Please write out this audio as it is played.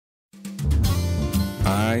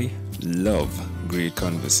I love great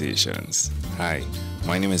conversations. Hi,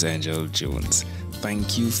 my name is Angel Jones.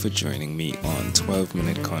 Thank you for joining me on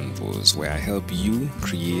 12-Minute Convos, where I help you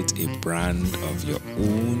create a brand of your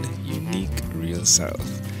own unique real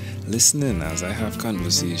self. Listen in as I have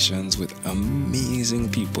conversations with amazing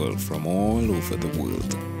people from all over the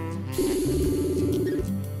world.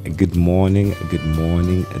 Good morning,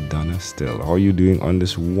 Donna Still. How are you doing on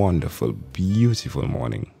this wonderful, beautiful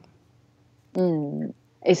morning?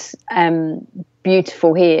 It's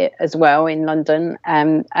beautiful here as well in London,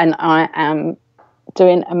 and I am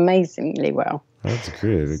doing amazingly well. That's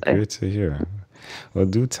great. Great to hear. Well,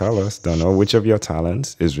 do tell us, Donna, which of your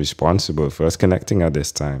talents is responsible for us connecting at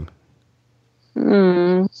this time?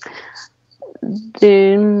 Probably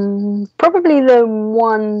the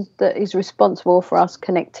one that is responsible for us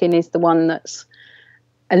connecting is the one that's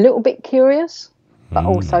a little bit curious, but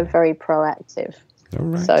also very proactive. All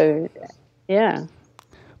right. So, yeah.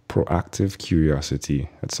 Proactive curiosity.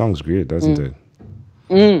 That sounds great, doesn't it?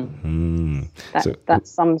 That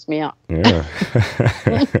sums me up. Yeah.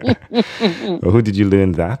 Well, who did you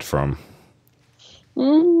learn that from?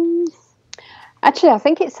 Actually, I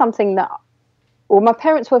think it's something that, my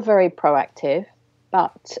parents were very proactive,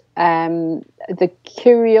 but the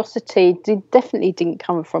curiosity definitely didn't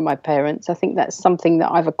come from my parents. I think that's something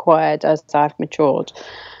that I've acquired as I've matured.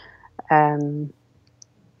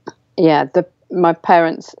 My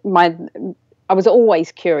parents, I was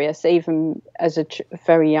always curious, even as a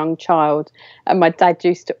very young child. And my dad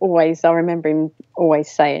used to always, I remember him always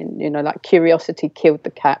saying, like curiosity killed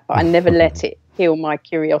the cat, but I never let it kill my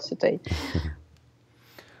curiosity.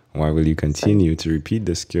 Why will you continue to repeat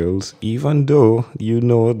the skills, even though you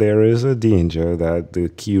know there is a danger that the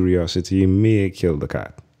curiosity may kill the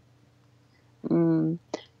cat?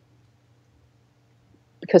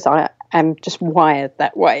 Because I am just wired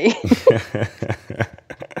that way.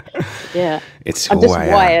 Yeah, It's I'm who just I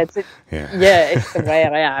wired. am. It's the way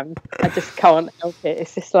I am. I just can't help it.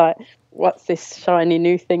 It's just like, what's this shiny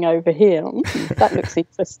new thing over here? That looks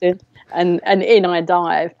interesting. And in I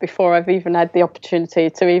dive before I've even had the opportunity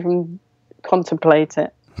to even contemplate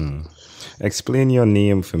it. Explain your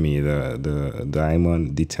name for me, the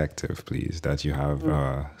Diamond Detective, please, that you have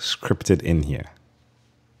scripted in here.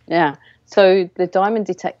 Yeah. So the Diamond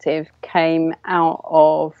Detective came out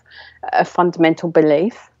of a fundamental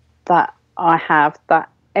belief that I have, that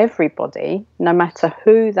everybody, no matter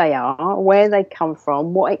who they are, where they come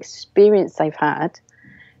from, what experience they've had,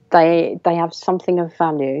 they have something of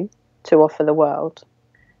value to offer the world.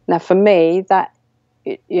 Now, for me, that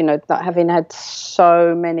having had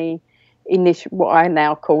so many what I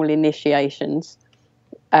now call initiations,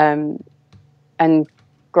 and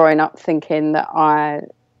growing up thinking that I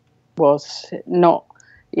was not,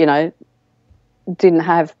 didn't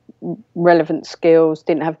have relevant skills,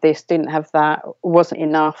 didn't have this, didn't have that, wasn't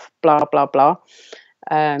enough, blah, blah, blah.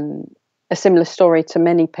 A similar story to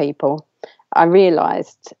many people. I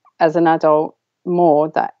realised as an adult more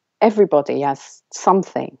that everybody has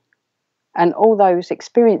something. And all those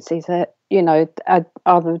experiences are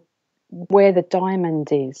where the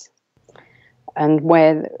diamond is, and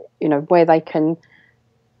where they can,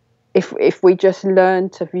 if we just learn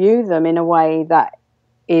to view them in a way that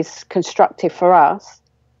is constructive for us,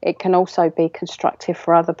 it can also be constructive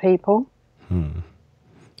for other people.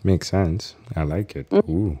 Makes sense. I like it.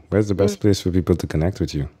 Ooh, where's the best place for people to connect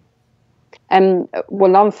with you?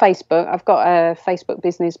 Well, on Facebook, I've got a Facebook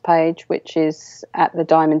business page, which is at the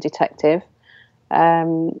Diamond Detective.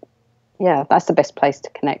 That's the best place to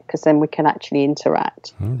connect, because then we can actually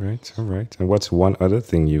interact. All right. And what's one other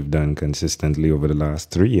thing you've done consistently over the last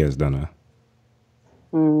 3 years, Donna?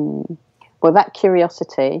 Well, that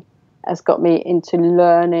curiosity has got me into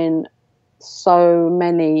learning so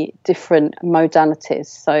many different modalities.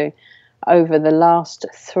 So over the last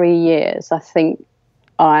 3 years, I think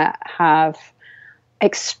I have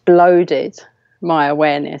exploded my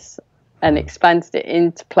awareness and expanded it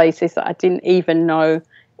into places that I didn't even know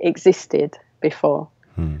existed before.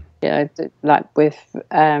 Like with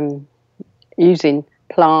using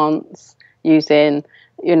plants, using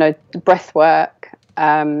breathwork,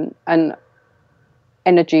 and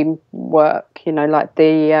energy work, like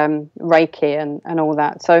the Reiki and all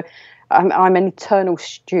that. So I'm an eternal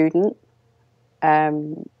student,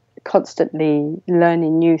 constantly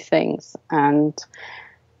learning new things, and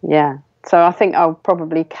so I think I'll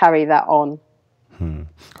probably carry that on.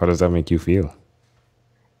 How does that make you feel?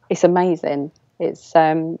 It's amazing. It's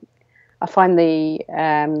I find the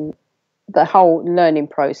whole learning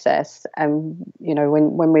process, and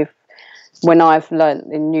when I've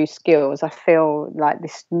learned the new skills, I feel like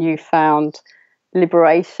this newfound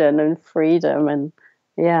liberation and freedom, and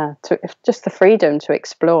yeah, just the freedom to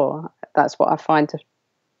explore. That's what I find,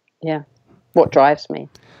 what drives me.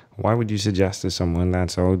 Why would you suggest to someone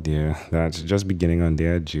that's out there, that's just beginning on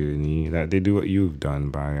their journey, that they do what you've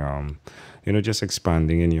done by, just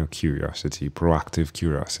expanding in your curiosity, proactive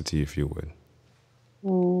curiosity, if you would?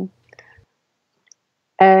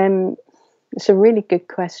 It's a really good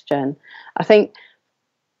question. I think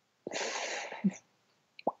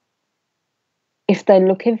if they're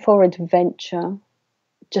looking for adventure,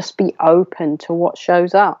 just be open to what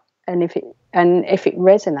shows up, and if it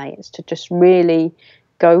resonates, to just really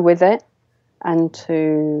go with it, and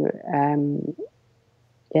to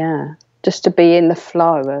just to be in the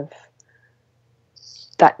flow of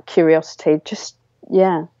that curiosity. Just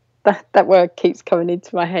that word keeps coming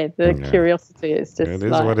into my head. The curiosity is just it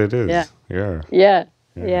is like, what it is. Yeah.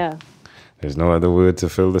 There's no other word to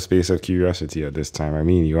fill the space of curiosity at this time. I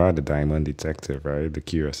mean, you are the diamond detective, right? The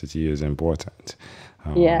curiosity is important.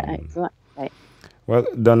 Exactly. Well,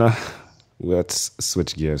 Donna, let's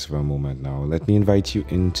switch gears for a moment now. Let me invite you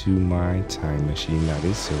into my time machine that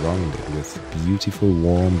is surrounded with beautiful,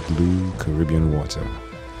 warm, blue Caribbean water.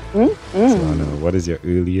 So, Donna, what is your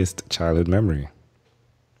earliest childhood memory?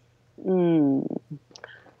 My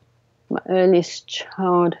earliest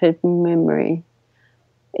childhood memory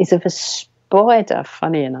is of a spider,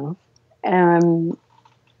 funny enough, in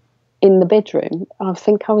the bedroom. I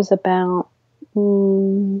think I was about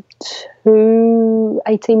 18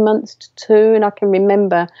 months to 2, and I can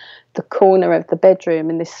remember the corner of the bedroom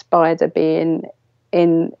and this spider being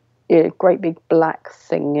in a great big black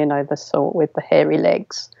thing, the sort with the hairy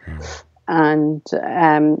legs. And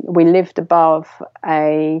we lived above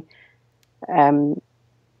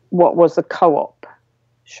what was a co-op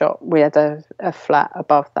shop. We had a flat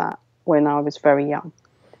above that when I was very young,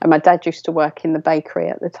 and my dad used to work in the bakery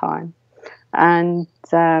at the time. And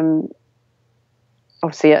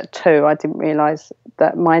obviously at 2, I didn't realise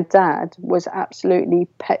that my dad was absolutely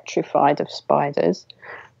petrified of spiders,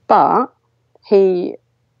 but he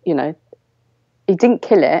didn't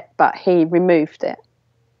kill it, but he removed it.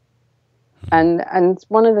 And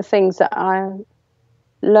one of the things that I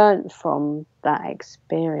learned from that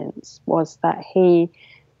experience was that he,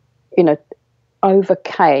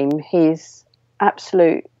 overcame his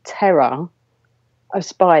absolute terror of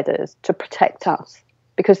spiders to protect us,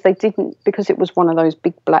 because it was one of those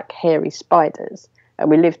big black hairy spiders, and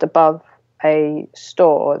we lived above a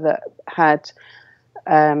store that had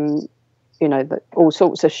all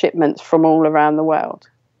sorts of shipments from all around the world.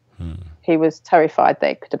 He was terrified that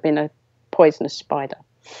it could have been a poisonous spider.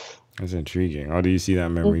 That's intriguing. How do you see that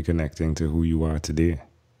memory connecting to who you are today?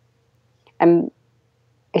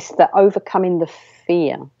 It's the overcoming the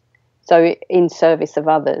fear. So in service of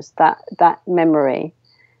others, that memory,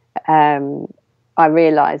 I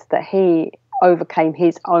realised that he overcame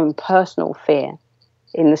his own personal fear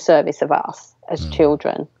in the service of us as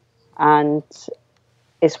children. And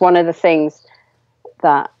it's one of the things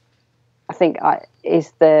that I think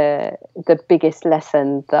is the biggest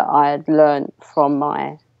lesson that I had learned from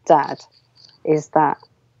my dad, is that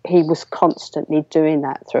he was constantly doing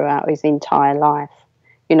that throughout his entire life.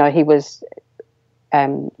 He was,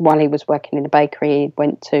 while he was working in the bakery, he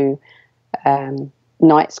went to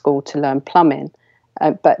night school to learn plumbing.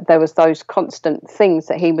 But there was those constant things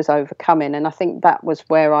that he was overcoming. And I think that was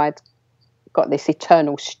where I'd got this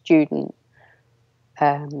eternal student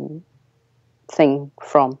thing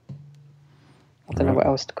from. I don't know what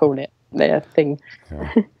else to call it. The thing.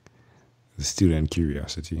 Yeah. The student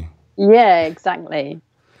curiosity. Yeah, exactly.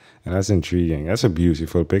 And that's intriguing. That's a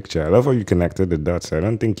beautiful picture. I love how you connected the dots. I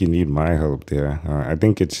don't think you need my help there. I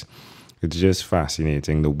think it's just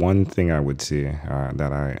fascinating. The one thing I would say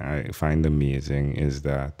that I find amazing is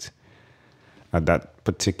that at that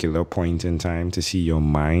particular point in time, to see your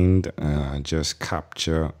mind just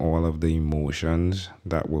capture all of the emotions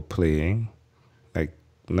that were playing.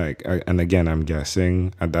 And again, I'm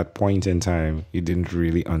guessing at that point in time, you didn't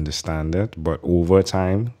really understand it. But over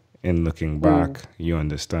time, in looking back, you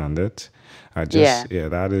understand it.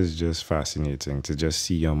 That is just fascinating to just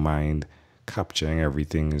see your mind capturing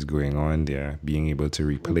everything that's going on there, being able to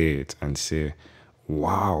replay it and say,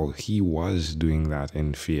 wow, he was doing that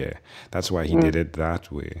in fear. That's why he did it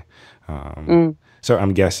that way. So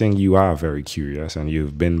I'm guessing you are very curious and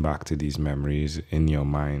you've been back to these memories in your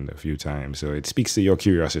mind a few times. So it speaks to your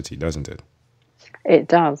curiosity, doesn't it? It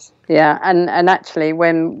does, yeah. And actually,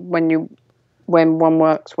 when one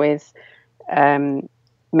works with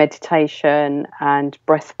meditation and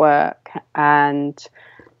breathwork and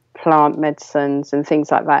plant medicines and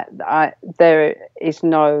things like that, there is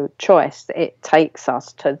no choice. It takes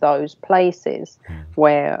us to those places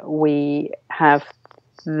where we have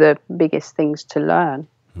the biggest things to learn.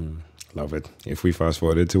 Love it. If we fast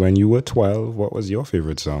forwarded to when you were 12, what was your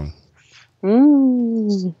favorite song?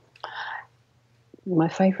 My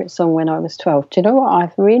favourite song when I was 12. Do you know what?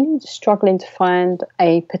 I've really struggling to find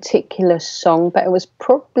a particular song, but it was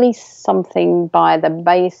probably something by the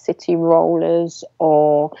Bay City Rollers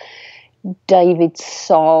or David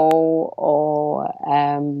Soul or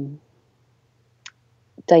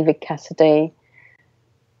David Cassidy,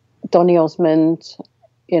 Donny Osmond.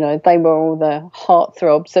 You know, they were all the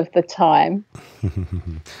heartthrobs of the time.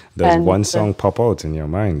 Does one song pop out in your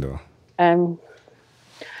mind, though?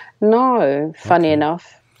 No, funny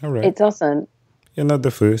enough, all right. It doesn't. You're not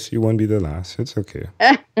the first. You won't be the last. It's okay.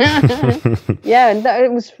 There's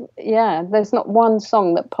not one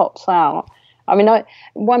song that pops out. I mean,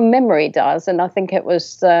 one memory does, and I think it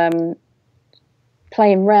was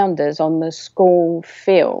playing rounders on the school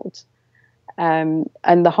field, and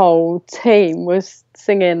the whole team was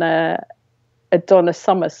singing a Donna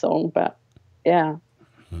Summer song. But yeah,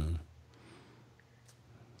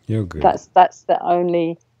 you're good. That's the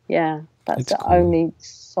only. Yeah, that's the cool. Only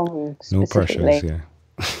song specifically. No pressures,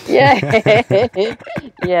 yeah.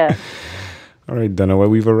 Yeah. All right, Donna, well,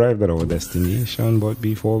 we've arrived at our destination, but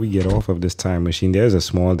before we get off of this time machine, there's a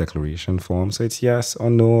small declaration form. So it's yes or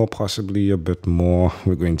no, or possibly a bit more.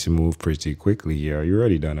 We're going to move pretty quickly here. Are you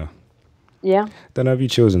ready, Donna? Yeah. Donna, have you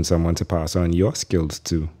chosen someone to pass on your skills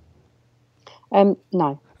to?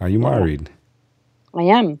 No. Are you married? I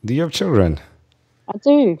am. Do you have children? I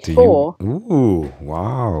do. 4. Ooh,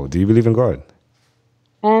 wow. Do you believe in God?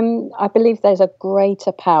 I believe there's a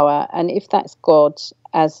greater power, and if that's God,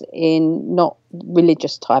 as in not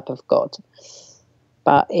religious type of God,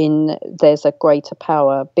 but in there's a greater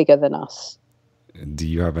power bigger than us. Do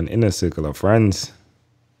you have an inner circle of friends?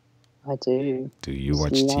 I do. Do you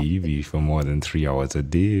watch TV for more than 3 hours a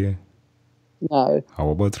day? No. How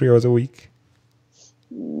about 3 hours a week?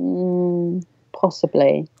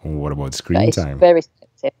 Possibly. What about screen time? Very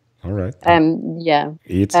selective. All right. Yeah.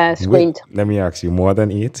 8? Screen time. Let me ask you, more than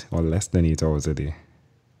 8 or less than 8 hours a day?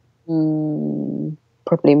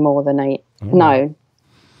 Probably more than 8. Oh.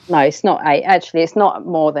 No, it's not 8. Actually, it's not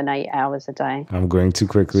more than 8 hours a day. I'm going too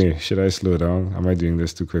quickly. Should I slow down? Am I doing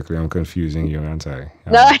this too quickly? I'm confusing you, aren't I?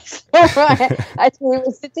 No, it's all right. Actually,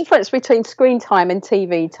 it's the difference between screen time and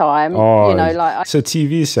TV time. Oh, you know, like so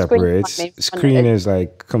TV separates. Screen is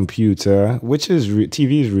like computer, which is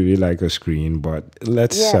TV is really like a screen, but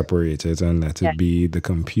let's separate it and let it be the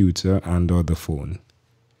computer and or the phone.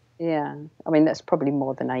 Yeah, I mean that's probably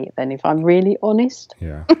more than 8 then, if I'm really honest.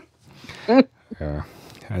 Yeah. Yeah.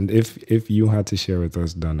 And if you had to share with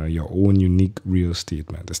us, Donna, your own unique real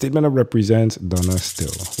statement, a statement that represents Donna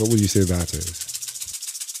Still, what would you say that is?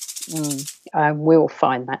 I will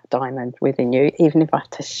find that diamond within you, even if I have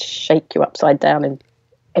to shake you upside down and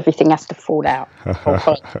everything has to fall out.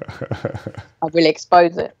 I will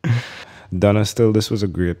expose it. Donna Still, this was a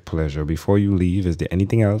great pleasure. Before you leave, is there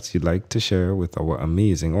anything else you'd like to share with our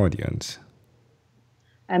amazing audience?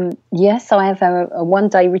 Yes, I have a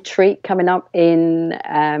one-day retreat coming up in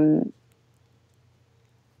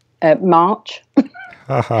March.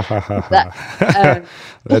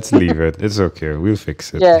 Let's leave it. It's okay. We'll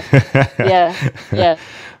fix it. Yeah.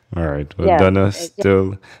 All right. Well, Donna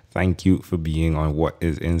Still, thank you for being on What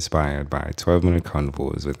is Inspired by 12-Minute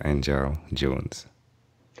Convos with Angel Jones.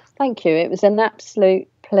 Thank you. It was an absolute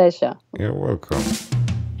pleasure. You're welcome.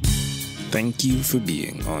 Thank you for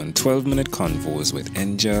being on 12-Minute Convos with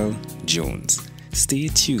Angel Jones. Stay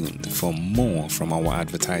tuned for more from our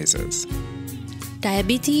advertisers.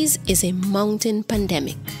 Diabetes is a mountain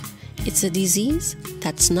pandemic. It's a disease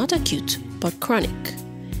that's not acute but chronic.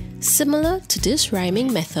 Similar to this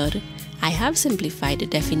rhyming method, I have simplified the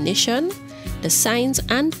definition, the signs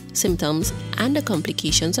and symptoms, and the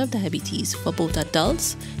complications of diabetes for both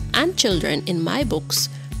adults and children in my books,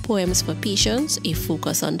 Poems for Patients, A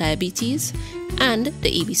Focus on Diabetes, and The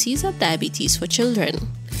ABCs of Diabetes for Children.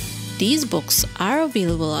 These books are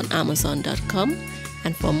available on Amazon.com,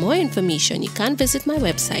 and for more information, you can visit my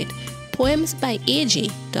website,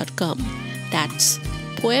 poemsbyaj.com. That's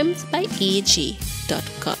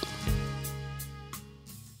poemsbyaj.com.